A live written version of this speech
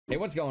Hey,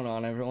 what's going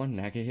on everyone?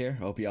 Naka here.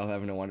 Hope you all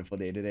having a wonderful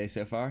day today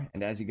so far.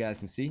 And as you guys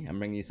can see, I'm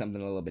bringing you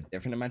something a little bit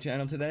different in my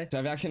channel today. So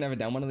I've actually never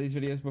done one of these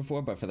videos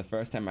before, but for the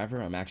first time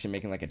ever, I'm actually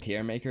making like a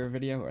tier maker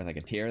video or like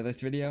a tier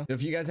list video. So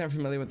if you guys aren't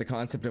familiar with the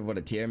concept of what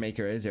a tier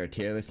maker is or a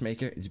tier list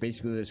maker, it's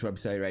basically this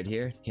website right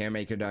here,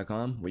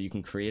 TierMaker.com, where you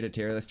can create a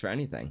tier list for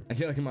anything. I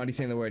feel like I'm already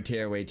saying the word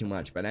tier way too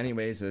much, but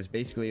anyways, there's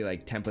basically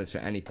like templates for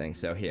anything.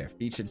 So here,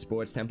 featured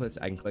sports templates,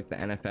 I can click the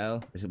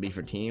NFL. This will be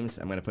for teams.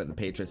 I'm going to put the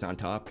Patriots on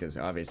top because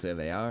obviously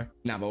they are.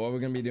 Now, but what we're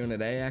going to be doing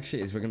today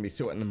actually is we're going to be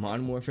sorting the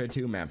Modern Warfare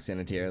 2 maps in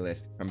a tier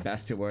list from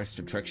best to worst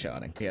for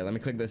trickshotting. Here, let me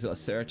click this little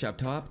search up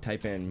top,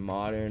 type in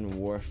Modern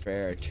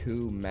Warfare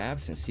 2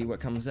 maps and see what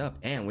comes up.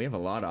 And we have a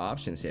lot of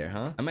options here,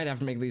 huh? I might have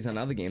to make these on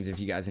other games if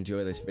you guys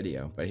enjoy this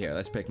video. But here,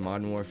 let's pick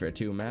Modern Warfare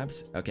 2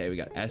 maps. Okay, we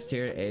got S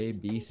tier, A,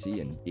 B,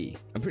 C, and D.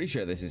 I'm pretty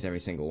sure this is every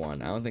single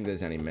one. I don't think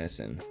there's any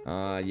missing.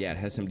 Yeah, it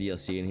has some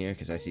DLC in here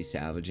because I see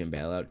Salvage and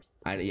Bailout.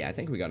 Yeah, I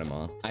think we got them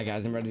all. Alright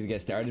guys, I'm ready to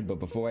get started, but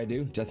before I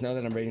do, just know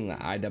that I'm rating the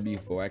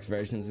IW4X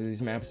versions of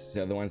these maps,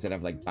 so the ones that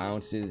have like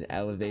bounces,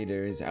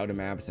 elevators, outer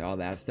maps, all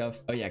that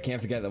stuff. Oh yeah,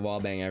 can't forget the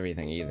wallbang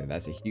everything either.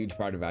 That's a huge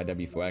part of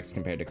IW4X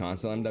compared to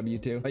console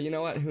MW2. But you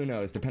know what, who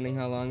knows, depending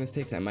how long this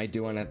takes, I might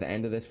do one at the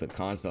end of this with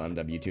console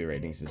MW2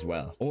 ratings as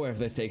well. Or if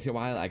this takes a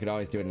while, I could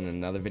always do it in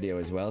another video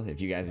as well.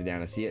 If you guys are down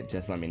to see it,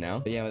 just let me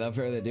know. But yeah, without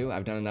further ado,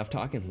 I've done enough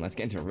talking. Let's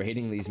get into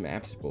rating these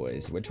maps,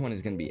 boys. Which one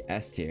is going to be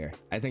S tier?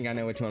 I think I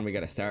know which one we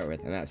got to start with,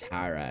 and that's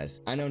high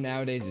rise. I know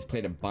nowadays it's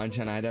played a bunch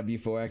on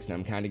IW4X and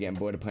I'm kind of getting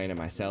bored of playing it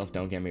myself,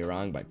 don't get me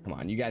wrong, but come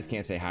on, you guys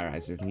can't say high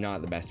rise is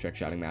not the best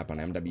trickshotting map on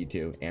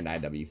MW2 and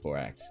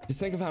IW4X. Just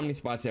think of how many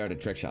spots there are to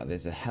trickshot.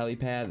 There's a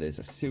helipad, there's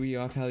a Sui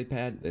off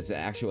helipad, there's an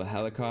actual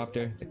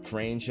helicopter, the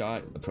crane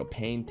shot, the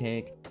propane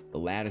tank, the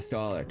ladder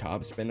stall or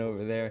top spin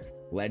over there,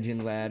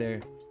 legend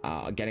ladder,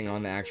 getting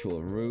on the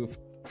actual roof,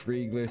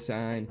 Kriegler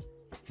sign,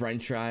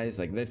 french fries.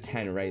 Like there's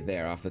 10 right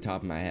there off the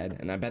top of my head,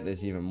 and I bet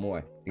there's even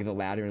more. Like the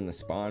ladder in the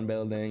spawn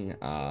building.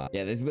 Yeah,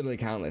 there's literally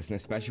countless, and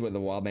especially with the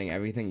wallbang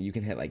everything, you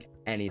can hit like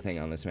anything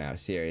on this map.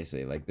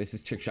 Seriously, like this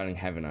is trickshotting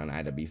heaven on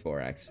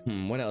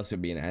IW4X. What else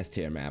would be an S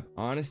tier map?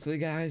 Honestly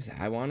guys,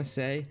 I want to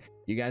say,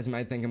 you guys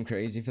might think I'm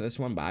crazy for this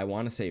one, but I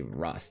want to say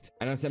Rust.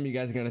 I know some of you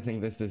guys are going to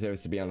think this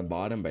deserves to be on the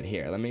bottom, but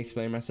here, let me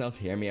explain myself.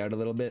 Hear me out a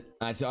little bit.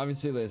 Alright, so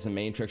obviously there's the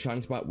main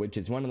trickshotting spot, which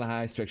is one of the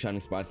highest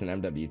trickshotting spots in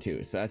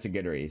MW2, so that's a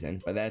good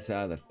reason. But that's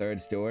the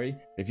third story.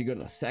 But if you go to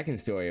the second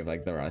story of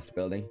like the Rust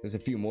building, there's a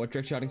few more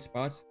trickshotting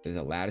spots. There's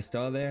a ladder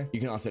stall there. You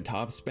can also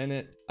top spin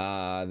it.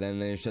 Then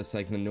there's just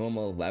like the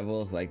normal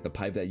level, like the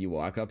pipe that you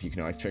walk up. You can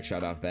always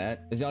trickshot off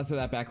that. There's also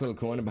that back little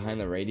corner behind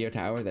the radio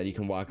tower that you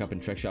can walk up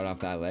and trickshot off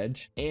that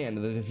ledge. And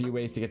there's a few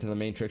ways to get to the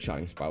main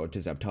trickshotting spot, which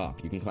is up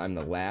top. You can climb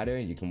the ladder,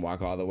 you can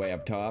walk all the way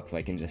up top,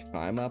 like and just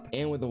climb up.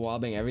 And with the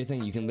wallbang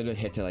everything, you can literally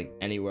hit to like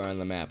anywhere on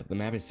the map. The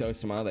map is so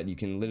small that you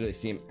can literally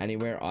see them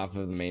anywhere off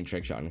of the main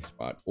trickshotting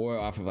spot or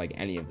off of like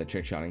any of the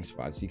trickshotting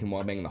spots. You can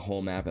wallbang the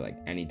whole map at like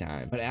any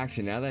time. But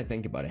actually, now that I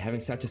think about it,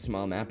 having such a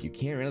small map, you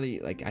can't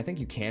really like, I think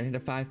you can hit a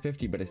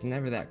 550, but it's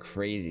never that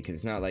crazy because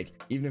it's not like,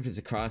 even if it's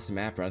across the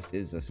map, Rust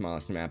is the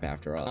smallest map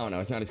after all. I don't know,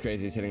 it's not as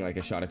crazy as hitting like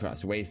a shot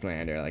across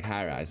Wasteland or like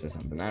High Rise or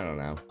something. I don't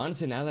know.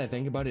 Honestly, now that I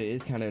think about it, it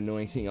is kind of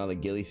annoying seeing all the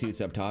ghillie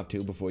suits up top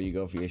too before you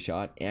go for your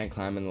shot, and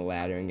climbing the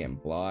ladder and getting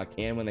blocked,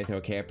 and when they throw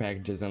care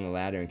packages on the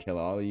ladder and kill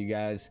all of you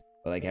guys,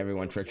 or like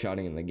everyone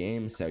trickshotting in the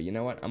game. So you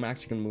know what, I'm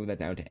actually gonna move that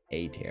down to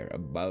A tier,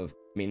 above,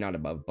 I mean not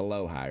above,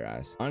 below high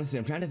rise. Honestly,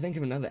 I'm trying to think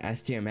of another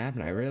S tier map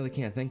and I really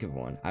can't think of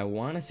one. I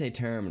want to say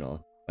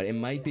Terminal, but it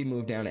might be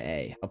moved down to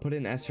A. I'll put it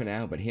in S for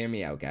now, but hear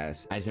me out,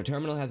 guys. Alright, so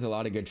Terminal has a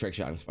lot of good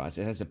trickshotting spots.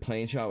 It has a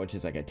plane shot, which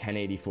is like a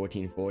 1080,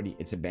 1440.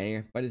 It's a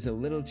banger, but it's a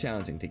little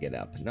challenging to get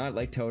up. Not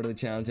like totally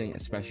challenging,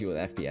 especially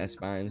with FPS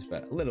spines,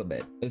 but a little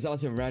bit. There's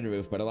also Red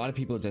Roof, but a lot of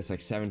people just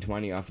like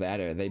 720 off that,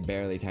 or they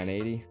barely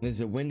 1080.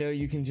 There's a window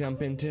you can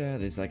jump into.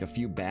 There's like a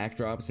few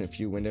backdrops and a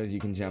few windows you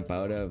can jump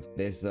out of.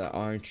 There's the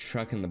orange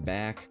truck in the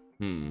back.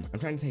 I'm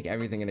trying to take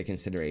everything into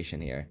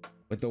consideration here.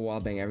 With the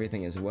wallbang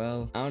everything as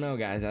well. I don't know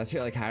guys, I just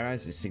feel like High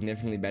Rise is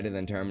significantly better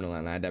than Terminal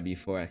on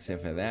IW4X, so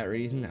for that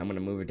reason, I'm gonna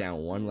move it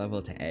down one level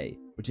to A,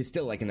 which is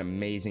still like an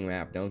amazing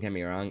map, don't get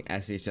me wrong.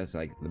 S is just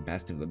like the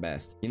best of the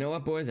best. You know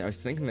what boys, I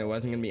was thinking there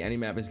wasn't gonna be any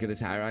map as good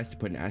as High Rise to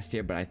put in S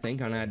tier, but I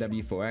think on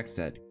IW4X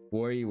that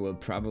Quarry will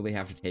probably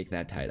have to take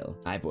that title.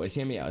 Alright boys,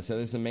 hear me out. So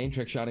there's the main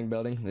trickshotting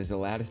building, there's a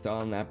ladder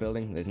stall in that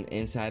building, there's an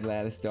inside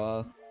ladder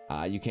stall.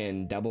 You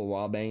can double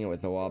wallbang it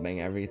with the wallbang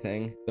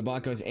everything. The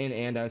bot goes in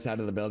and outside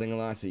of the building a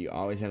lot, so you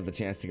always have the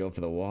chance to go for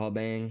the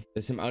wallbang.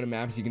 There's some outer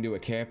maps you can do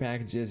with care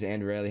packages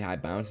and really high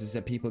bounces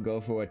that people go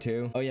for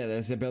too. Oh yeah,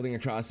 there's a building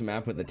across the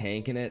map with the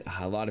tank in it.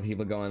 A lot of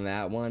people go on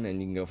that one,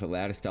 and you can go for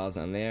ladder stalls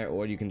on there,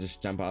 or you can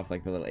just jump off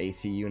like the little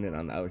AC unit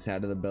on the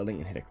outside of the building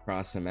and hit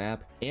across the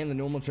map. And the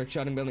normal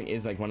trickshotting building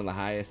is like one of the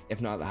highest,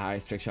 if not the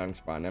highest trickshotting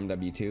spot in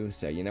MW2,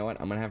 so you know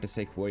what, I'm gonna have to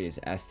say Quarry is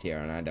S tier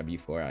on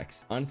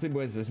IW4X. Honestly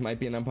boys, this might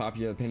be an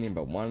unpopular opinion,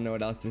 but want to know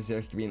what else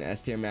deserves to be an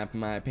S tier map in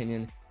my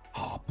opinion?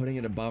 Oh, putting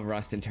it above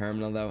Rust and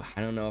Terminal though,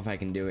 I don't know if I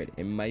can do it.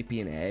 It might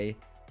be an A.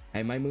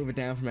 I might move it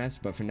down from S,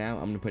 but for now,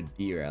 I'm gonna put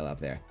D-Rail up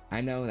there.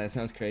 I know that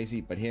sounds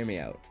crazy, but hear me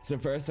out. So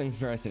first things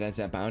first, it has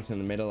that bounce in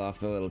the middle off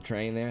the little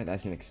train there.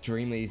 That's an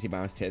extremely easy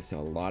bounce to hit, so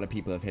a lot of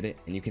people have hit it,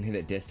 and you can hit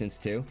it distance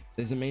too.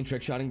 There's a main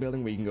trick shotting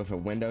building where you can go for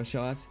window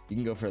shots, you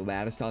can go for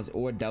ladder stalls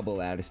or double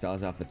ladder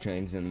stalls off the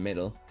trains in the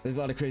middle. There's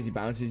a lot of crazy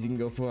bounces you can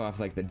go for off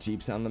like the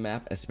jeeps on the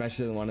map,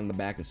 especially the one in the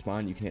back to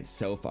spawn. You can hit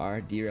so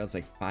far. Derail's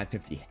like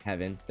 550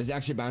 heaven. There's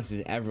actually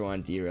bounces everywhere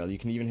on derail. You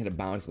can even hit a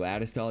bounce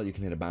ladder stall, you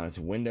can hit a bounce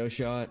window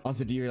shot.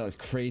 Also, derail has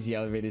crazy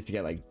elevators to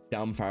get like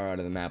dumb far out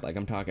of the map, like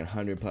I'm talking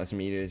 100 plus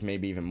meters,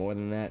 maybe even more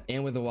than that.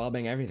 And with the wall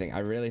bang everything, I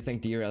really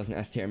think derail is an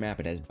S tier map.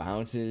 It has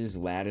bounces,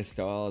 ladder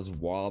stalls,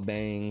 wall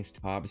bangs,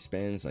 top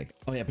spins, like,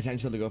 oh yeah,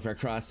 potential to go for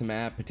across the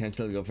map,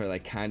 potential to go for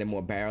like kind of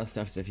more barrel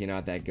stuff, so if you're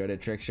not that good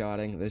at trick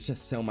shotting. There's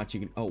just so much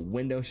you can, oh,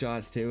 window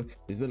shots too.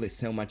 There's literally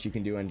so much you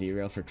can do on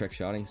derail for trick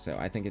shotting, so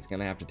I think it's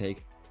gonna have to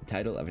take the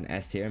title of an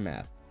S tier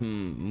map.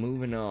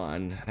 Moving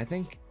on, I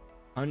think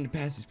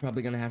Underpass is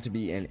probably going to have to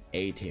be an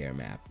A tier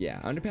map.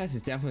 Yeah, Underpass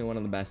is definitely one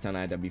of the best on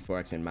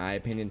IW4X in my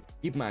opinion.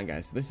 Keep in mind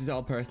guys, this is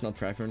all personal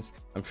preference.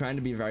 I'm trying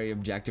to be very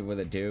objective with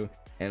it too,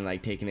 and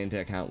like taking into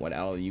account what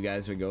all you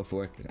guys would go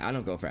for, because I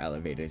don't go for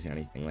elevators or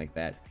anything like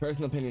that.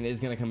 Personal opinion is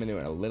going to come into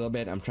it a little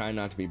bit. I'm trying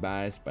not to be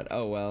biased, but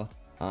oh well.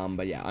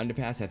 But yeah,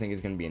 Underpass I think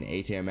is going to be an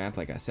A tier map,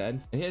 like I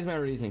said. And here's my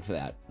reasoning for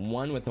that.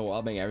 One, with the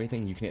wall bang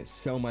everything, you can hit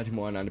so much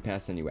more on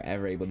Underpass than you were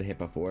ever able to hit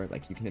before.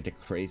 Like, you can hit to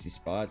crazy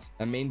spots.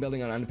 A main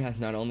building on Underpass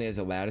not only has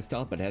a ladder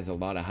stall, but has a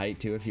lot of height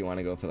too if you want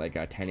to go for like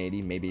a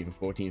 1080, maybe even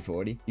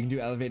 1440. You can do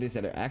elevators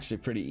that are actually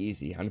pretty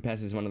easy.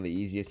 Underpass is one of the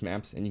easiest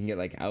maps, and you can get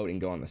like out and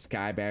go on the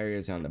sky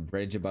barriers on the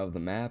bridge above the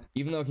map.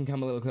 Even though it can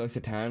come a little close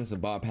at times, the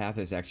bot path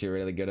is actually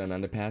really good on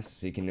Underpass,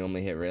 so you can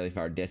normally hit really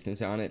far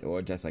distance on it,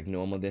 or just like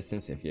normal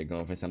distance if you're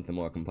going for something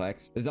more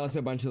complex. There's also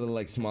a bunch of little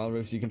like small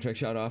roofs you can trick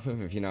shot off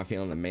of if you're not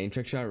feeling the main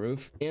trick shot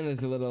roof, and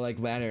there's a little like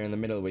ladder in the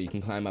middle where you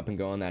can climb up and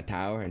go on that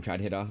tower and try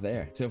to hit off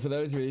there. So for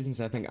those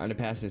reasons, I think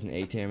Underpass is an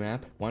A tier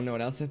map. Want to know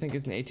what else I think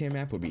is an A tier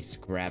map? Would be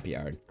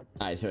Scrapyard.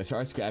 Alright, so as far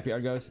as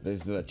Scrapyard goes,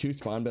 there's the 2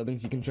 spawn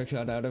buildings you can trick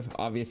shot out of.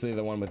 Obviously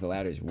the one with the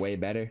ladder is way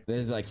better.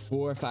 There's like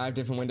 4 or 5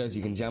 different windows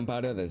you can jump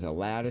out of. There's a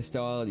ladder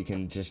stall, you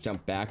can just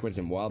jump backwards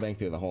and wallbang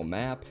through the whole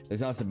map.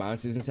 There's also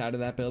bounces inside of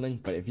that building,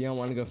 but if you don't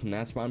want to go from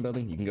that spawn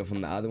building, you can go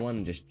from the other one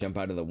and just jump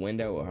out of the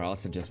window, or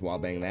also just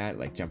wallbang that,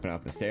 like jumping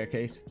off the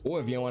staircase.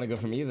 Or if you don't want to go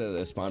from either of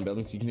the spawn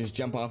buildings, you can just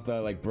jump off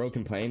the like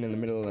broken plane in the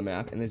middle of the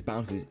map, and there's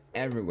bounces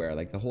everywhere,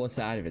 like the whole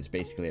side of it's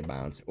basically a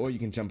bounce. Or you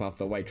can jump off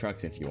the white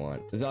trucks if you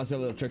want. There's also a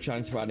little trick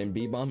shotting spot in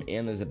B-bomb,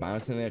 and there's a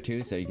bounce in there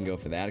too, so you can go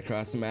for that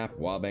across the map,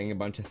 wallbang a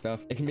bunch of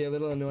stuff. It can be a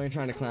little annoying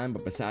trying to climb,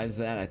 but besides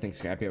that, I think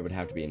Scrapyard would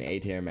have to be an A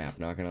tier map,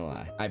 not gonna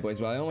lie. Alright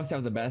boys, well I almost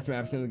have the best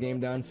maps in the game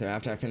done, so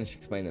after I finish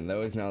explaining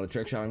those and all the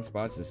trick shotting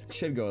spots, this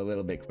should go a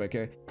little bit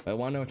quicker. But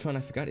wanna know which one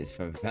I forgot is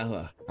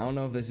Favela. I don't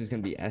know if this is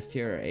gonna be S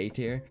tier or A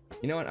tier.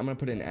 You know what, I'm gonna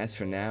put in S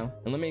for now,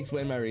 and let me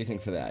explain my reasoning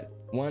for that.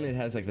 One, it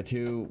has like the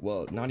 2,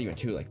 well, not even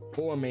 2, like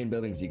 4 main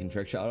buildings you can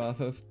trick shot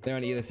off of. They're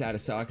on either side of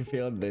soccer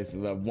field. There's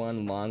the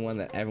one long one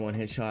that everyone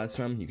hits shots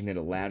from. You can hit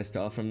a ladder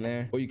stall from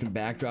there, or you can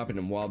backdrop it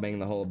and wallbang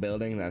the whole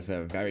building. That's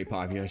a very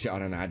popular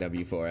shot on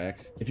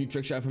IW4X. If you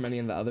trick shot from any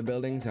of the other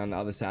buildings on the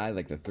other side,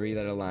 like the 3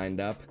 that are lined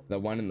up, the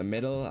one in the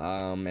middle,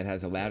 it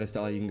has a ladder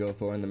stall you can go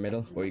for in the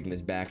middle, or you can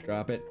just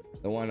backdrop it.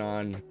 The one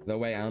on the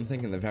way I'm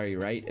thinking, the very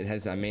right, it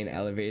has a main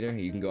elevator.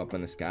 You can go up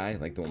in the sky,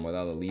 like the one with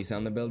all the leaves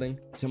on the building.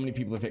 So many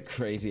people have hit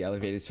crazy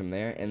elevators from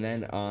there. And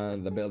then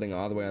on the building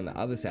all the way on the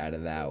other side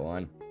of that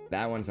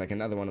one's like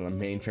another one of the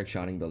main trick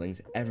shotting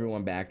buildings.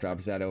 Everyone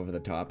backdrops that over the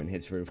top and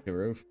hits roof to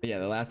roof. But yeah,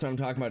 the last one I'm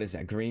talking about is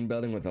that green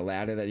building with the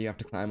ladder that you have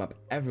to climb up.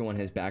 Everyone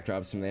has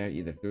backdrops from there,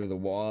 either through the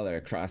wall or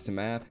across the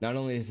map. Not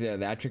only is there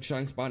that trick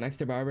shotting spot next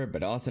to Barber,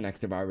 but also next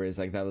to Barber is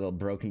like that little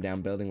broken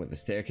down building with the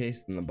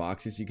staircase and the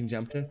boxes you can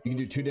jump to. You can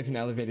do 2 different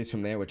elevators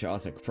from there, which are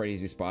also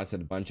crazy spots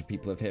that a bunch of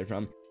people have hit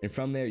from. And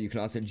from there, you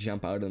can also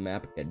jump out of the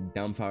map, get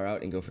dumb far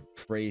out, and go for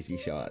crazy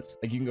shots.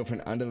 Like, you can go for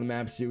an under the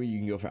map Suey, you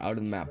can go for out of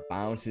the map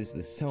bounces.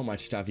 There's so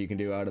much stuff you can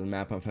do out of the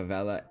map on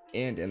Favela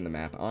and in the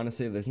map.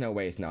 Honestly, there's no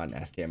way it's not an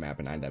S tier map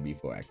in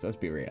IW4X, let's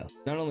be real.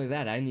 Not only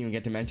that, I didn't even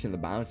get to mention the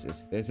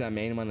bounces. There's that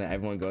main one that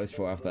everyone goes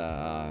for off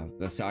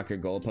the soccer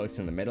goalpost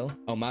in the middle.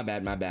 Oh, my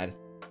bad.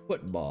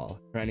 Football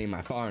for any of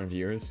my foreign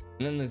viewers.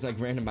 And then there's like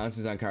random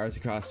bounces on cars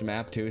across the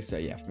map too, so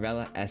yeah,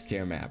 Favela, S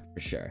tier map for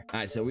sure.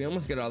 Alright, so we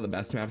almost got all the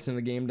best maps in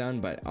the game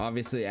done, but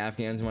obviously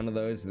Afghan's one of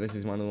those. This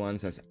is one of the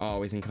ones that's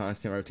always in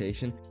constant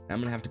rotation. I'm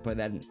gonna have to put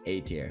that in A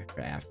tier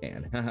for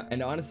Afghan.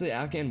 And honestly,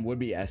 Afghan would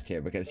be S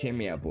tier, because hear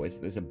me out boys,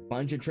 there's a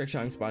bunch of trick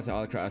shotting spots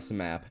all across the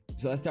map.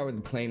 So let's start with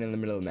the plane in the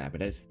middle of the map.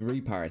 It has 3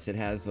 parts. It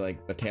has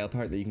like the tail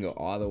part that you can go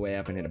all the way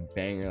up and hit a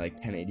banger like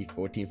 1080,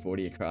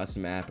 1440 across the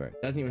map, or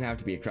it doesn't even have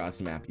to be across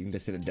the map. You can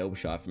just hit a dope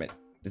shot from it.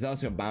 There's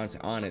also a bounce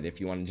on it if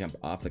you want to jump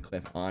off the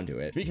cliff onto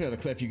it. Speaking of the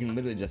cliff, you can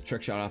literally just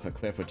trick shot off the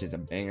cliff, which is a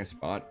banger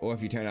spot, or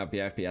if you turn up the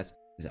FPS,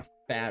 there's a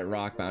fat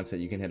rock bounce that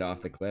you can hit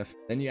off the cliff.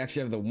 Then you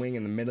actually have the wing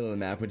in the middle of the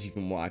map, which you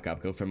can walk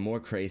up, go for more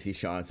crazy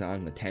shots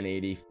on, the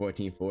 1080,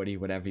 1440,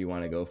 whatever you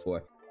want to go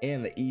for.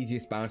 And the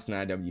easiest bounce in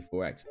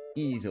IW4X,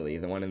 easily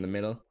the one in the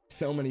middle.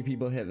 So many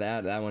people hit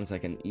that. That one's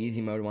like an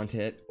easy mode one to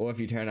hit. Or if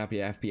you turn up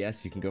your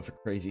FPS, you can go for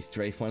crazy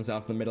strafe ones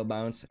off the middle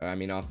bounce, or I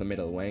mean off the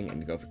middle wing,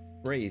 and go for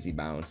crazy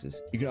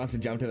bounces. You can also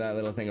jump to that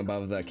little thing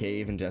above the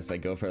cave and just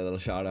like go for a little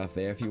shot off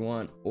there if you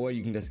want, or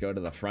you can just go to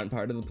the front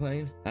part of the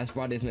plane. That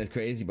spot isn't as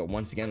crazy, but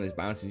once again, there's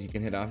bounces you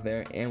can hit off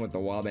there, and with the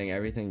wall bang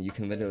everything, you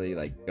can literally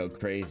like go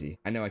crazy.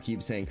 I know I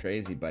keep saying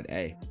crazy, but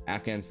hey,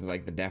 Afghan's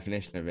like the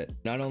definition of it.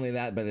 Not only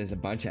that, but there's a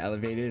bunch of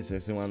elevators.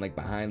 There's the one like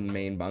behind the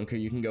main bunker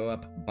you can go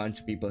up. A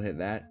bunch of people hit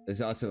that.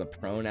 There's also the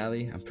prone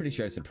alley. I'm pretty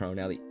sure it's the prone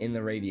alley in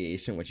the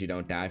radiation, which you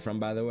don't die from,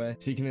 by the way.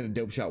 So you can hit a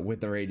dope shot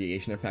with the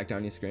radiation effect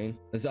on your screen.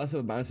 There's also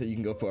a bounce that you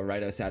can go for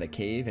right outside a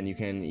cave, and you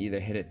can either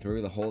hit it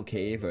through the whole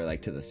cave or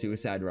like to the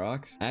suicide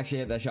rocks. I actually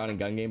hit that shot in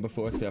gun game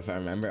before, so if I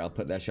remember, I'll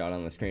put that shot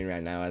on the screen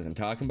right now as I'm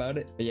talking about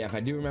it. But yeah, if I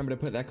do remember to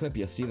put that clip,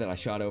 you'll see that I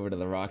shot over to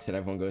the rocks that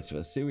everyone goes to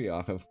a sui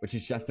off of, which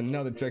is just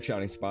another trick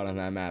shotting spot on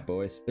that map,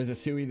 boys. There's a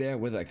sui there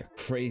with like a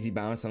crazy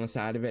bounce on the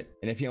side of it,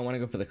 and if you don't want to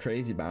go for the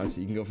crazy bounce,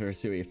 you can go for a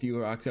sui a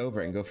few rocks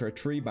over and go for a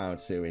tree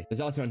bounce sui.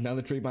 There's also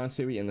another tree bounce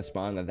sui in the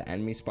spawn that the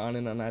enemy spawn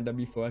in on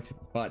IW4X,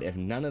 but if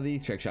none of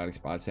these trick shotting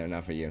spots are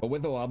enough for you, but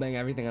with the wallbang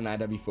everything on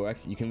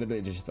IW4X, you can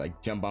literally just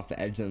like jump off the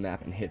edge of the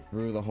map and hit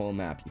through the whole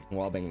map. You can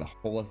wallbang the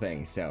whole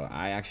thing. So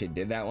I actually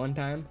did that one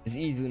time. It's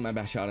easily my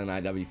best shot on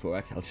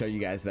IW4X. I'll show you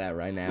guys that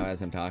right now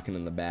as I'm talking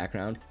in the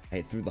background. I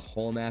hit through the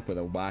whole map with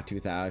a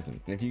WA2000.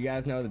 And if you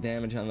guys know the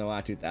damage on the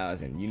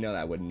WA2000, you know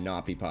that would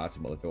not be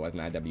possible if it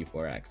wasn't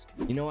IW4X.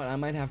 You know what? I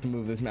might have to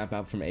move this map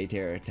up from A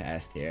tier to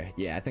S tier.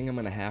 Yeah, I think I'm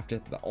gonna have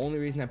to. The only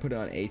reason I put it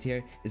on A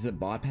tier is the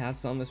bot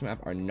paths on this map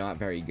are not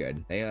very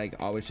good. They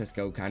like always just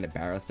go kind of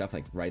barrel stuff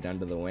like right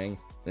under the wing.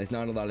 There's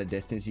not a lot of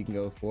distance you can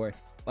go for.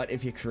 But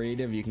if you're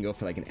creative, you can go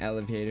for like an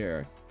elevator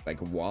or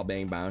like a wall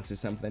bang bounce or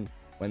something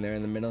when they're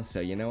in the middle. So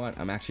you know what?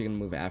 I'm actually gonna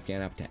move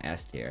Afghan up to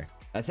S tier.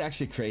 That's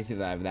actually crazy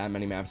that I have that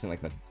many maps in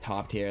like the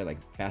top tier, like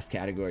best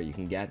category you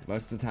can get.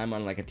 Most of the time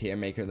on like a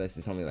TierMaker list,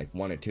 it's only like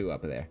 1 or 2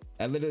 up there.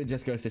 That literally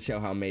just goes to show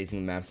how amazing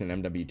the maps in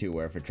MW2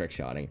 were for trick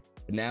shotting.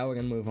 But now we're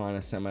gonna move on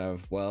to some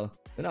of, well,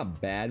 they're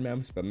not bad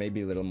maps, but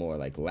maybe a little more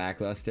like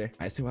lackluster.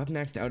 Alright, so up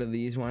next out of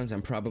these ones,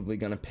 I'm probably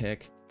gonna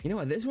pick, you know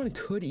what, this one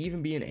could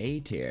even be an A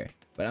tier,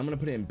 but I'm gonna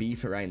put it in B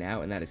for right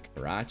now, and that is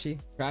Karachi.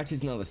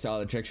 Karachi's another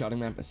solid trick shotting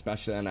map,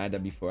 especially on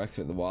IW4X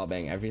with the wall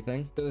bang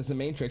everything. So there's the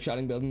main trick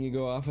shotting building you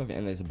go off of,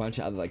 and there's a bunch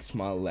of other like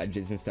small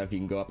ledges and stuff you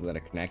can go up that are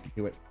connected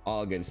to it.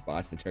 All good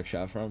spots to trick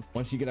shot from.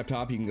 Once you get up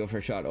top, you can go for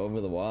a shot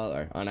over the wall,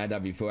 or on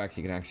IW4X,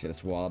 you can actually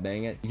just wall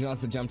bang it. You can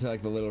also jump to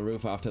like the little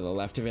roof off to the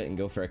left of it and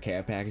go for a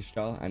care package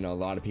stall. I know a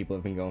lot of people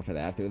have been going for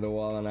that through the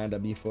wall on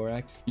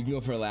IW4X. You can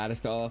go for a ladder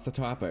stall off the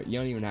top, or you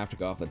don't even have to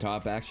go off the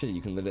top actually.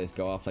 You can literally just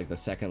go off like the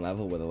second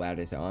level with the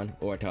ladders on,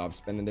 or top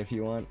spin it if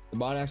you want. The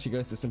bot actually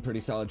goes to some pretty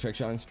solid trick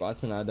shotting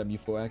spots in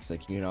IW4X.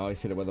 Like you can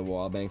always hit it with a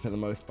wall bang for the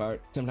most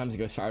part. Sometimes it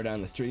goes far down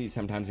the street,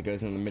 sometimes it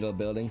goes in the middle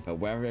building, but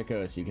wherever it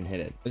goes, you can hit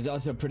it. There's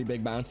also a pretty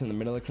big bounce in the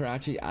middle of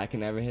Karachi. I can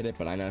never hit it,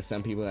 but I know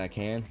some people that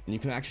can. And you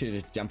can actually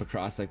just jump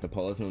across like the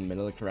poles in the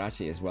middle of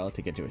Karachi as well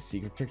to get to a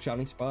secret trick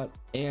shotting spot.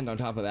 And on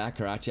top of that,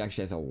 Karachi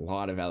actually has a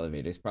lot of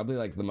elevators, probably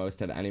like the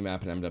most at any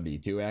map in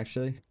MW2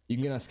 actually. You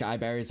can get on sky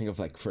barriers and go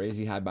for like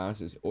crazy high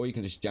bounces, or you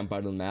can just jump out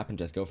of the map and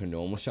just go for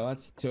normal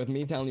shots. So with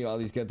me telling you all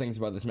these good things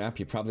about this map,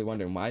 you're probably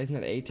wondering, why isn't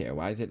it A tier?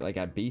 Why is it like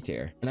at B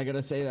tier? And I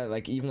gotta say that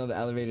like even though the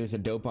elevators are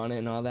dope on it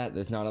and all that,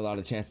 there's not a lot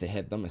of chance to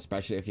hit them,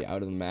 especially if you're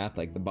out of the map.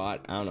 Like the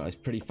bot, I don't know, is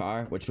pretty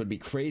far, which would be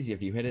crazy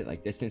if you hit it.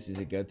 Like distance is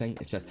a good thing,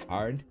 it's just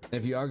hard. And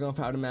if you are going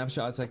for out of map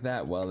shots like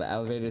that, well, the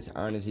elevators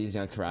aren't as easy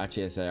on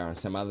Karachi as they are on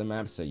some other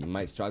maps, so you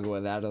might struggle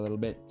with that a little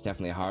bit. It's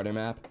definitely a harder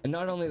map. And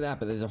not only that,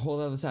 but there's a whole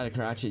other side of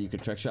Karachi you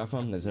could trick shot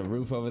from. There's a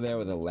roof over there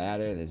with a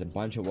ladder, there's a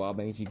bunch of wall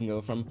bangs you can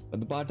go from, but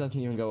the bot doesn't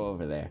even go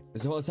over there.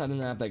 There's a whole side of the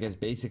map that gets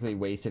basically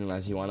wasted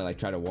unless you want to like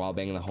try to wall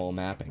bang the whole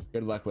map, and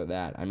good luck with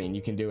that. I mean,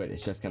 you can do it,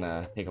 it's just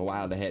gonna take a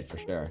while to hit for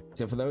sure.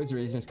 So for those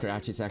reasons,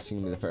 Karachi is actually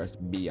gonna be the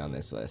first B on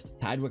this list.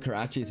 Tied with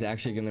Karachi is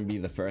actually gonna be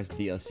the first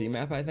DLC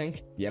map, I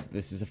think. Yep,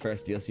 this is the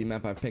first DLC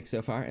map I've picked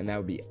so far, and that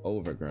would be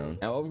Overgrown.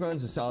 Now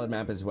Overgrown's a solid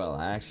map as well.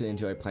 I actually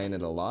enjoy playing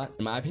it a lot.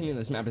 In my opinion,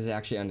 this map is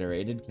actually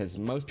underrated because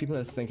most people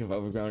just think of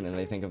Overgrown and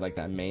they think of like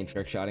that main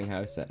trick shotting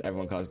house that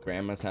everyone calls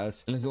Grandma's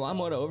house. And there's a lot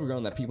more to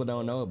Overgrown that people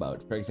don't know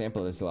about. For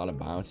example, there's a lot of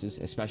bounces,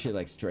 especially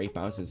like straight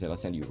bounces that'll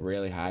send you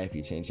really high if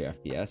you change your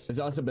FPS. There's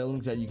also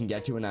buildings that you can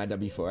get to in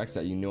IW4X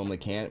that you normally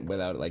can't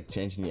without like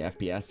changing your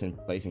FPS and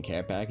placing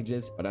care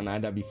packages, but on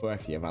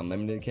IW4X you have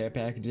unlimited care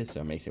packages,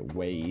 so it makes it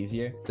way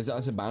easier. There's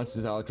also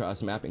bounces all across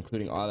the map,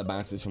 including all the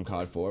bounces from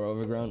COD 4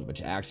 Overgrown,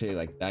 which actually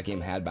like that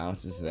game had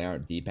bounces, so they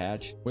aren't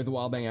D-patch. With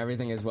wallbang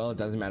everything as well, it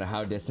doesn't matter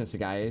how distant the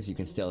guy is, you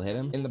can still hit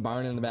him. In the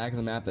barn in the back of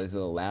the map, there's a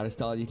little ladder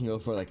stall you can go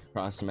for like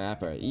across the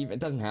map, or even, it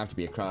doesn't have to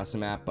be across the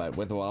map, but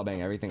with the wall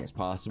bang, everything is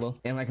possible.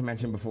 And like I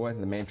mentioned before,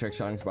 the main trick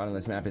shotting spot on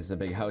this map is a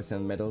big house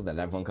in the middle that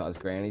everyone calls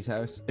Granny's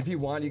house. If you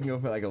want, you can go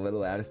for like a little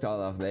ladder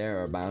stall off there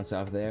or a bounce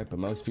off there, but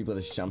most people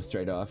just jump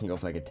straight off and go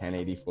for like a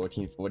 1080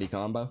 1440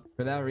 combo.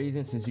 For that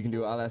reason, since you can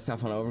do all that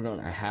stuff on Overgrown,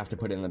 I have to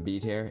put it in the B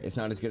tier. It's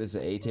not as good as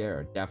the A tier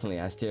or definitely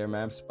S tier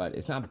maps, but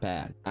it's not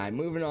bad. Alright,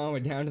 moving on, we're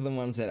down to the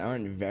ones that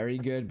aren't very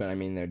good, but I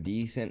mean they're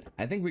decent.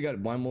 I think we got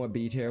one more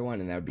B tier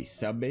one, and that would be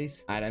sub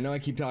base. Alright, I know I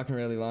keep talking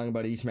really long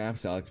about each map,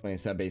 so I'll explain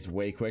sub base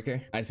way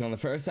quicker. Alright, so on the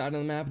first side of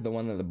the map, the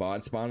one that the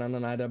bots spawn on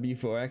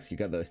IW4X, you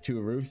got those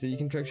two roofs that you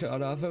can trick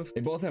shot off of.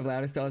 They both have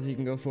ladder stalls you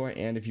can go for,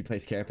 and if you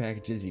place care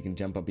packages, you can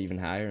jump up even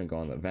higher and go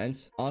on the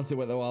vents. Also,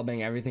 with the wall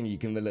bang everything, you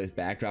can literally just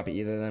backdrop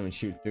either of them and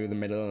shoot through the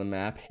middle of the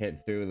map, hit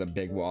through the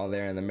big wall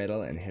there in the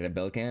middle, and hit a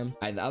build cam.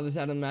 Alright, the other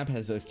side of the map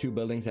has those two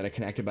buildings that are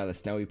connected by the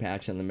snowy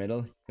patch in the middle.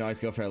 You can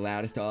always go for a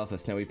ladder stall off a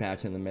snowy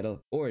patch in the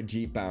middle, or a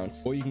jeep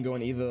bounce, or you can go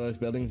in either of those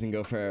buildings and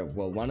go for,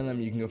 well, one of them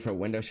you can go for a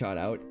window shot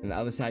out, and the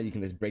other side you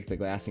can just break the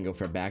glass and go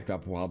for a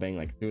backdrop wall bang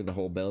like through the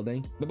whole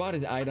building. The bot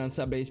is eyed on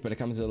sub base, but it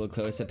comes a little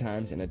close at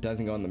times, and it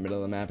doesn't go in the middle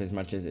of the map as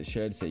much as it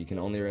should, so you can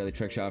only really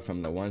trick shot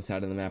from the one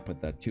side of the map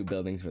with the two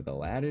buildings with the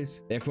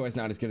ladders. Therefore, it's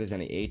not as good as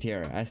any A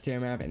tier or S tier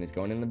map, and it's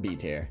going in the B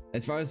tier.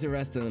 As far as the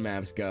rest of the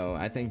maps go,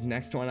 I think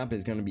next one up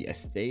is going to be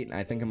Estate, and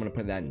I think I'm going to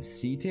put that in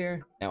C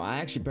tier. Now, I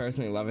actually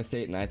personally love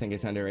Estate, and I think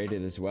it's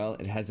underrated as well.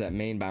 It has that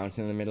main bounce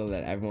in the middle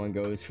that everyone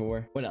goes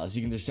for. What else?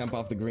 You can just jump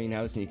off the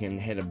greenhouse and you can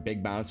hit a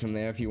big bounce from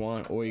there if you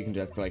want, or you can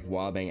just like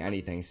wall bang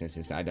anything since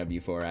it's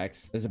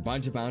IW4X. There's a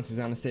bunch of bounces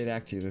on Estate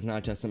actually. There's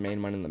not just the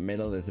main one in the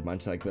middle. There's a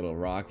bunch of like little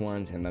rock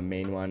ones and the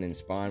main one in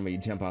spawn where you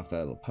jump off the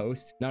little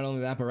post. Not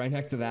only that, but right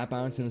next to that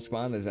bounce in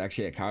spawn, there's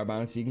actually a car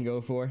bounce you can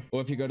go for.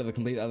 Or if you go to the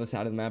complete other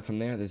side of the map from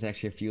there, there's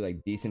actually a few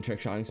like decent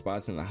trick shotting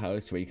spots in the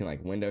house where you can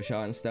like window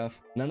shot and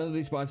stuff. None of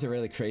these spots are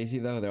really crazy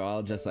though. They're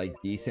all just like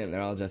decent.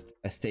 They're all just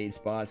Estate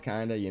spots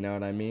kinda, you know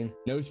what I mean?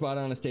 No spot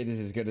on Estate is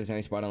as good as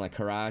any spot on like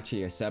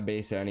Karachi or sub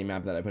base or any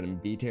map that I put in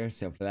B tier,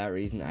 so for that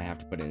reason I have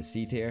to put it in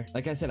C tier.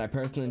 Like I said, I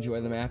personally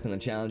enjoy the map and the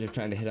challenge of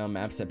trying to hit on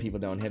maps that people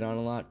don't hit on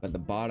a lot, but the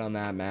bot on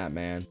that map,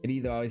 man, it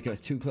either always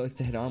goes too close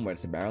to hit on where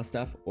it's the barrel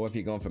stuff, or if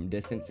you're going from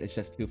distance, it's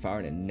just too far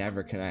and it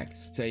never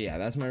connects. So yeah,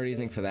 that's my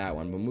reasoning for that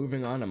one. But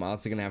moving on, I'm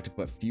also gonna have to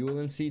put Fuel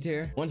in C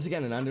tier. Once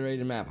again, an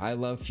underrated map. I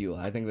love Fuel.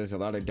 I think there's a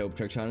lot of dope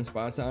trick shotting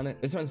spots on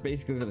it. This one's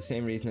basically for the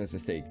same reason as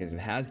Estate, because it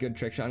has good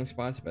trick shotting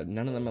spots, but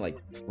none of them are like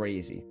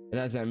crazy. It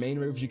has that main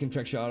roof you can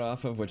trick shot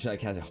off of, which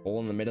like has a hole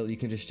in the middle you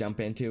can just jump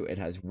into. It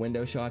has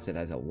window shots. It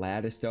has a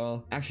ladder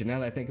stall. Actually, now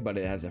that I think about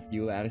it, it has a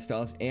few ladder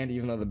stalls, and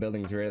even though the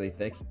building's really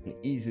thick, you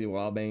can easily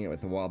wall bang it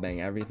with the wall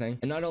bang everything.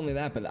 And not only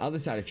that, but the other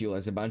side of Fuel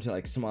has a bunch of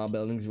like small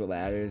buildings with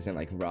ladders and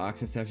like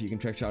rocks and stuff you can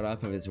trick shot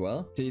off of as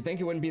well. So you think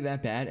it wouldn't be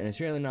that bad, and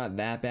it's really not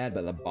that bad,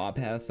 but the bot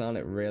paths on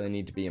it really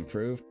need to be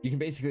improved. You can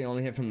basically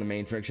only hit from the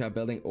main trick shot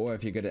building, or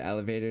if you're good at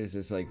elevators,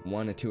 there's like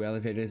 1 or 2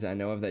 elevators I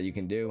know of that you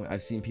can do.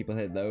 I've seen people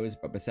hit those,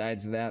 but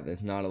besides that,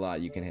 there's not a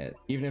lot you can hit.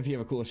 Even if you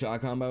have a cool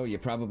shot combo, you're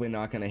probably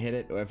not going to hit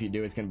it, or if you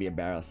do, it's going to be a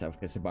barrel stuff,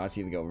 because the bots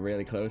either go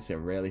really close or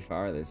really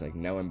far. There's like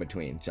no in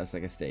between, just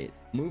like Estate.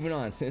 Moving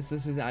on, since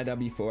this is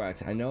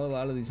IW4X, I know a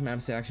lot of these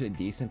maps are actually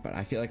decent, but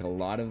I feel like a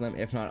lot of them,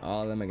 if not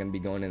all of them, are going to be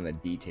going in the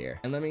D tier.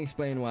 And let me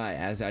explain why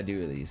as I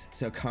do these.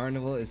 So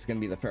Carnival is going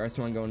to be the first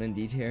one going in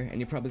D tier, and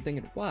you're probably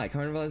thinking, why?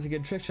 Carnival is a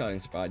good trick shotting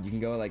spot. You can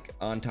go like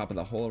on top of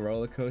the whole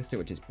roller coaster,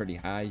 which is pretty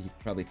high. You can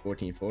probably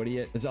 1440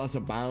 it. There's also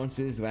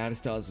bounces, ladder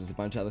stalls, there's a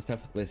bunch of other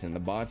stuff. Listen, the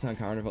bots on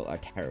Carnival are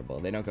terrible.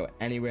 They don't go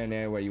anywhere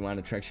near where you want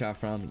to trick shot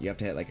from. You have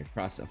to hit like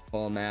across the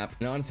full map.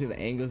 And honestly, the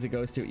angles it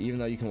goes to, even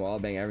though you can wall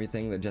bang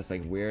everything, they're just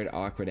like weird,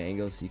 awkward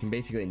angles. You can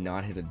basically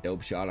not hit a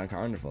dope shot on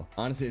Carnival.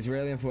 Honestly, it's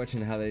really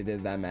unfortunate how they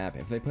did that map.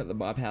 If they put the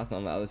bot path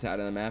on the other side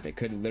of the map, it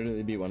could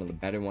literally be one of the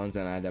better ones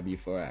on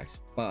IW4X.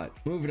 But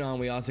moving on,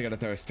 we also gotta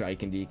throw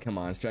Strike in D. Come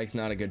on, Strike's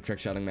not a good trick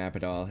shotting map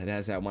at all. It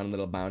has that one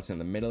little bounce in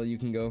the middle you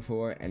can go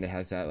for, and it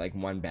has that like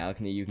one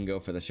balcony you can go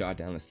for the shot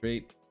down the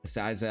street.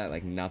 Besides that,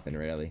 like nothing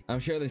really. I'm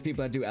sure there's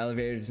people that do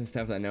elevators and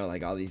stuff that know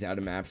like all these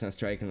outer maps on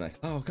Strike and like,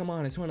 oh come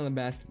on, it's one of the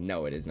best.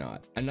 No, it is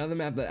not. Another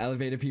map that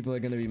elevator people are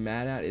gonna be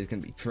mad at is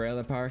gonna be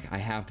Trailer Park. I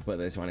have to put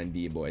this one in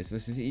D, boys.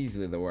 This is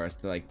easily the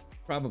worst, like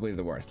probably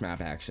the worst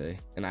map actually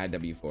in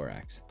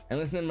IW4X. And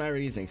listen to my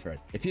reasoning for it.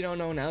 If you don't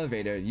know an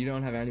elevator, you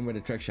don't have anywhere to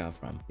trick shot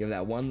from. You have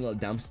that one little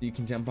dumpster you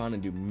can jump on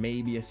and do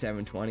maybe a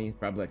 720,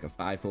 probably like a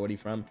 540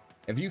 from.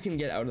 If you can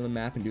get out of the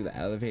map and do the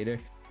elevator,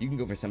 you can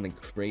go for something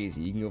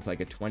crazy. You can go for like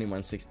a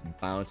 2160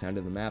 bounce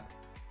under the map.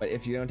 But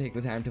if you don't take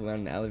the time to learn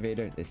an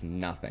elevator, there's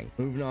nothing.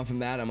 Moving on from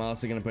that, I'm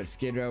also going to put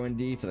Skid Row in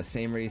D for the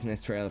same reason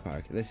as Trailer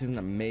Park. This is an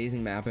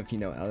amazing map if you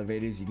know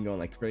elevators. You can go on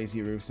like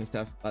crazy roofs and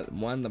stuff. But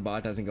one, the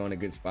bot doesn't go in a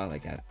good spot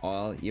like at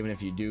all. Even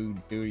if you do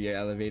your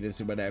elevators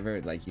or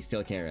whatever, like you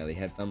still can't really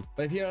hit them.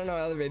 But if you don't know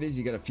elevators,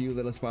 you got a few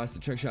little spots to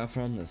trick shot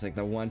from. There's like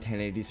the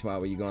 1080 spot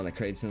where you go on the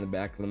crates in the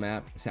back of the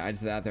map.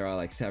 Besides that, they're all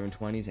like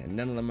 720s and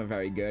none of them are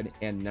very good.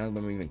 And none of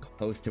them are even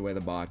close to where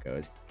the bot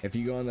goes. If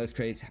you go on those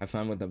crates, have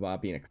fun with the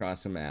bot being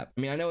across the map.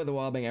 I mean, I know know with the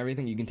wall bang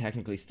everything, you can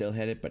technically still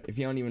hit it, but if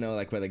you don't even know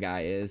like where the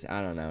guy is,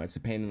 I don't know, it's a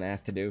pain in the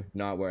ass to do.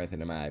 Not worth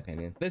it in my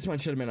opinion. This one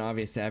should have been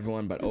obvious to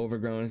everyone, but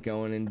Overgrown is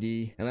going in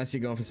D. Unless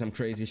you're going for some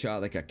crazy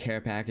shot like a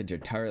care package or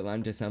turret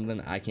lunge or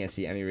something, I can't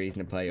see any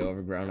reason to play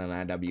Overgrown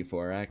on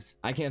IW4X.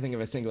 I can't think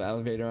of a single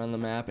elevator on the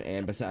map,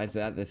 and besides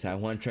that, there's that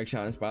one trick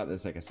shot spot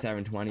that's like a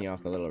 720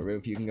 off the little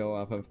roof you can go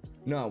off of.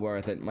 Not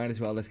worth it. Might as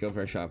well just go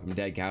for a shot from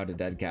dead cow to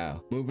dead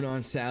cow. Moving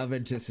on,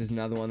 salvage. This is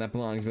another one that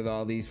belongs with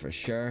all these for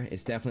sure.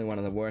 It's definitely one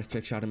of the worst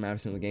trick shotting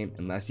maps in the game,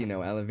 unless you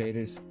know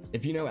elevators.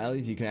 If you know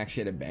Ellie's, you can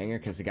actually hit a banger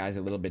because the guy's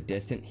a little bit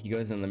distant. He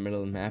goes in the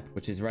middle of the map,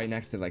 which is right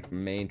next to like the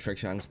main trick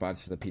shotting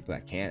spots for the people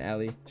that can't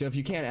Ellie. So if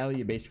you can't Ellie,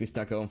 you're basically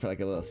stuck going for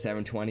like a little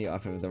 720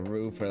 off of the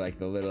roof or like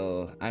the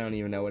little, I don't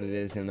even know what it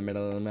is in the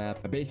middle of the map.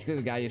 But basically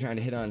the guy you're trying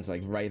to hit on is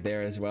like right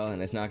there as well,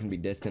 and it's not going to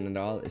be distant at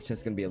all. It's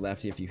just going to be a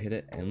lefty if you hit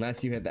it,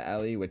 unless you hit the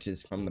Ellie, which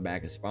is from the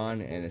back of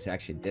spawn, and it's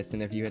actually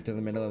distant if you hit to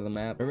the middle of the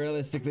map. But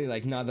realistically,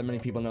 like not that many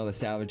people know the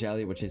salvage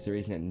Ellie, which is the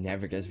reason it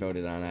never gets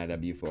voted on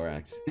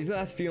IW4X. These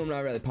last few I'm not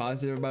really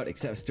positive about,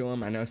 except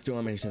Storm. I know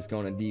Storm is just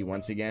going to D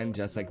once again,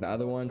 just like the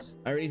other ones.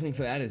 My reasoning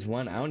for that is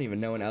one, I don't even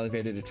know an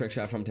elevator to trick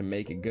shot from to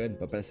make it good,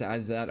 but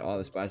besides that, all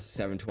the spots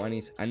are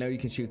 720s. I know you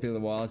can shoot through the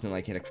walls and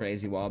like hit a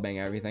crazy wall bang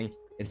everything.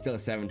 It's still a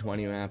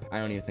 720 map. I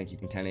don't even think you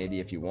can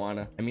 1080 if you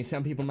wanna. I mean,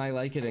 some people might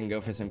like it and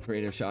go for some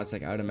creative shots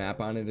like out of map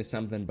on it or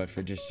something, but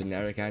for just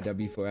generic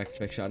IW4X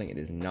trick shotting, it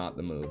is not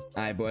the move.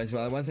 Alright boys,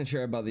 well I wasn't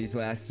sure about these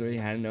last three.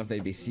 I didn't know if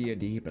they'd be C or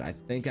D, but I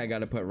think I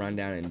gotta put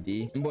Rundown in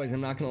D. And boys, I'm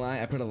not gonna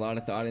lie, I put a lot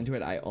of thought into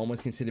it. I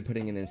almost considered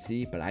putting it in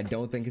C, but I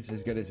don't think it's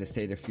as good as a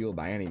State of Fuel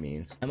by any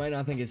means. I might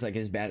not think it's like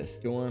as bad as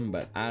Storm,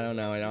 but I don't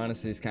know, it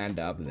honestly is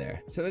kinda up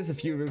there. So there's a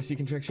few roofs you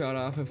can trick shot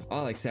off of,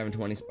 all like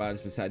 720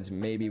 spots besides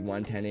maybe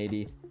one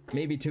 1080.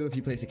 Maybe two if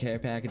you place a care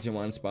package in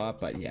one spot,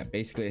 but yeah,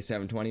 basically a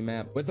 720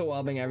 map. With the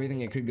wall bang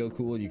everything, it could go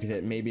cool. You could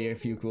hit maybe a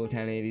few cool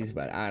 1080s,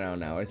 but I don't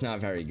know. It's not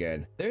very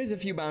good. There is a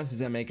few bounces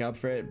that make up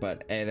for it,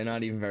 but hey, they're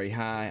not even very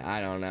high. I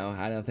don't know.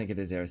 I don't think it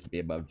deserves to be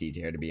above D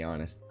tier, to be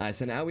honest.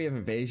 So now we have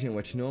Invasion,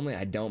 which normally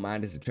I don't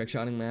mind as a trick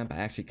shotting map. I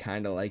actually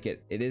kind of like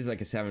it. It is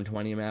like a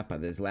 720 map,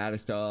 but there's ladder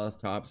stalls,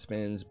 top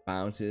spins,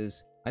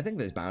 bounces. I think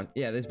there's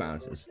there's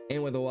bounces.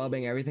 And with the wall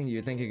bang everything,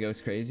 you'd think it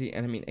goes crazy.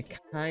 And I mean, it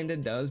kind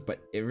of does, but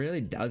it really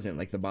doesn't.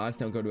 Like the bots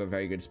don't go to a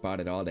very good spot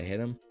at all to hit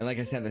them. And like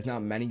I said, there's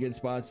not many good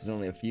spots. There's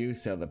only a few.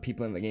 So the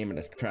people in the game are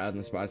just crowding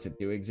the spots that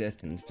do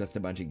exist. And it's just a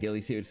bunch of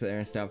ghillie suits there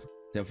and stuff.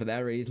 So for that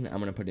reason, I'm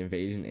gonna put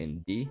Invasion in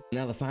D.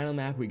 Now the final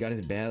map we got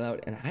is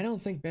Bailout, and I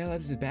don't think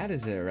Bailout's as bad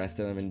as the rest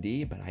of them in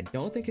D, but I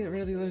don't think it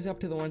really lives up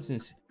to the ones in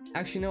C.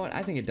 Actually, you know what?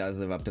 I think it does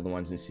live up to the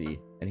ones in C.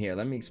 And here,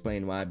 let me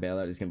explain why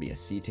Bailout is gonna be a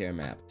C tier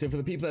map. So for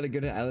the people that are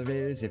good at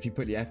elevators, if you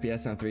put your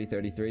FPS on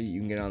 333, you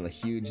can get on the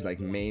huge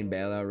like main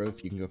Bailout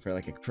roof. You can go for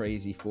like a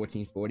crazy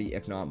 1440,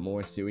 if not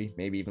more SUI,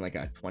 maybe even like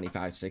a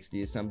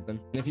 2560 or something.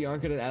 And if you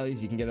aren't good at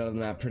alleys, you can get out of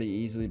the map pretty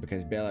easily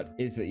because Bailout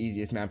is the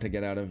easiest map to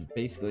get out of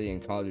basically in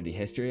Call of Duty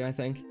history, I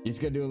think. You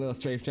just gotta do a little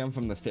strafe jump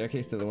from the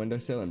staircase to the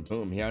windowsill and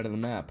boom, you're out of the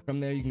map. From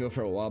there, you can go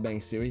for a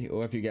wallbang SUI,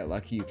 or if you get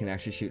lucky, you can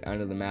actually shoot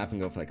under the map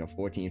and go for like a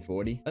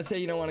 1440. Let's say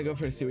you don't want to go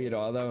for a SUI at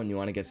all though, and you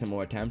want to get some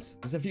more attempts.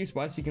 There's a few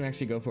spots you can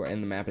actually go for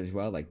in the map as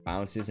well, like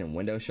bounces and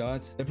window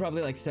shots. They're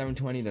probably like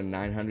 720 to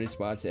 900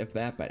 spots, if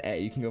that, but hey,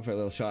 you can go for a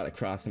little shot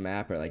across the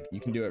map, or like you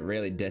can do it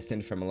really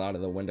distant from a lot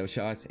of the window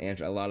shots and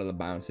a lot of the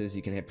bounces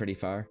you can hit pretty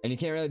far. And you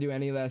can't really do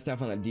any of that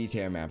stuff on the D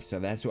tier map, so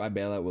that's why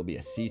Bailout will be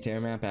a C tier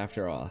map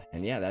after all.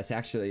 And yeah, that's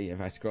actually, if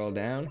I scroll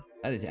down,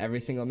 that is every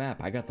single map.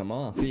 I got them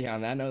all. So yeah,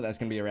 on that note, that's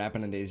gonna be a wrap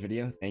on today's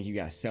video. Thank you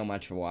guys so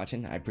much for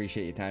watching. I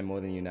appreciate your time more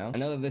than you know. I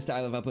know that this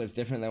style of upload is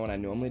different than what I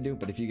normally do,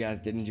 but if you guys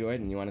did enjoy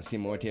it and you want to see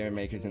more tier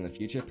makers in the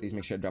future, please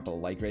make sure to drop a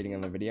like rating on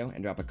the video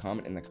and drop a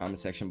comment in the comment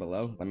section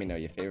below. Let me know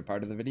your favorite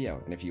part of the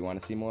video, and if you want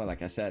to see more,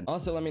 like I said.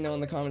 Also, let me know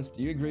in the comments,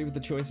 do you agree with the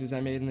choices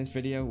I made in this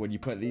video? Would you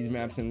put these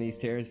maps in these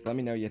tiers? Let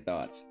me know your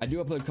thoughts. I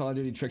do upload Call of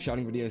Duty trick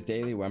shotting videos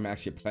daily where I'm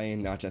actually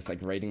playing, not just like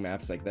rating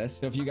maps like this.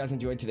 So if you guys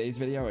enjoyed today's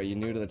video, or you're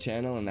new to the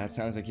channel and that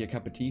sounds like your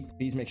cup of tea,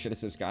 please make sure to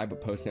subscribe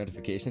with post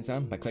notifications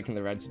on by clicking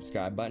the red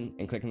subscribe button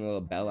and clicking the little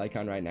bell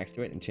icon right next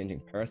to it and changing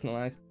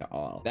personalized to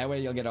all. That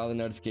way you'll get all the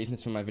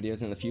notifications from my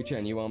videos in the future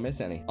and you won't miss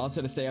any. Also,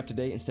 to stay up to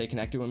date and stay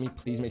connected with me,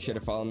 please make sure to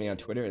follow me on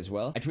Twitter as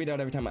well. I tweet out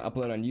every time I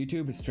upload on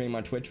YouTube, stream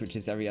on Twitch, which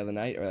is every other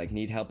night, or like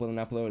need help with an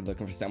upload,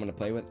 looking for someone to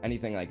play with,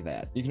 anything like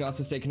that. You can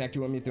also stay connected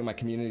with me through my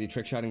community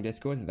Trickshotting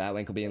Discord. That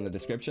link will be in the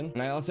description.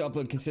 And I also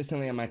upload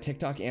consistently on my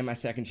TikTok and my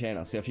second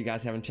channel, so if you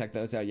guys haven't checked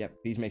those out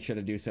yet, please make sure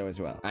to do so as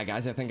well. Alright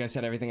guys, I think I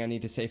said everything I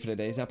need to say for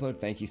today's upload.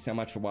 Thank you so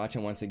much for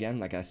watching once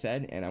again, like I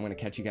said, and I'm going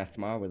to catch you guys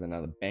tomorrow with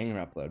another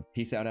banger upload.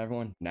 Peace out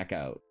everyone, neck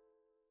out.